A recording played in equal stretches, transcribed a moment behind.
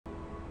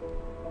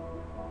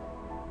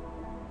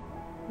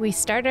We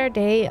start our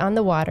day on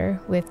the water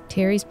with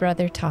Terry's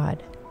brother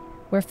Todd.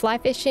 We're fly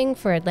fishing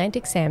for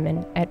Atlantic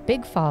salmon at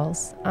Big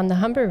Falls on the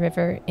Humber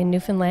River in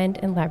Newfoundland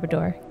and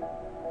Labrador.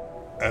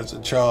 As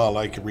a child,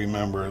 I can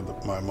remember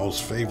my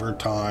most favorite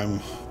time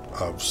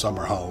of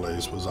summer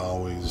holidays was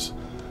always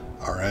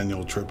our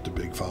annual trip to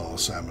Big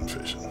Falls salmon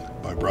fishing.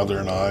 My brother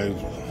and I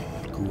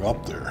grew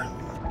up there.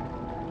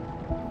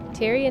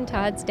 Terry and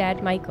Todd's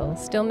dad, Michael,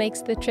 still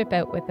makes the trip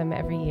out with them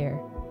every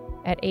year.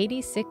 At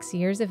 86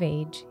 years of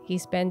age, he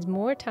spends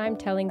more time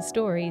telling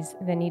stories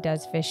than he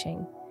does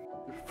fishing.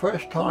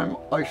 First time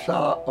I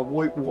saw a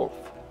white wolf,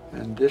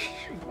 and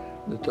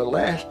the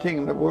last thing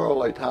in the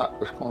world I thought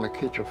was going to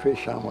catch a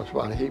fish on was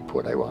what he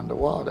put out on the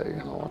water,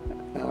 you know.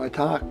 And I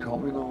talked to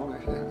him, you know, and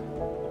I said,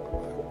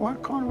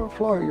 what kind of a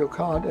fly you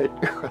call that?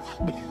 A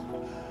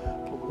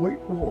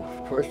white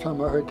wolf. First time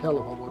I heard tell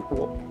of a white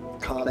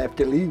wolf, called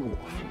after Lee wolf.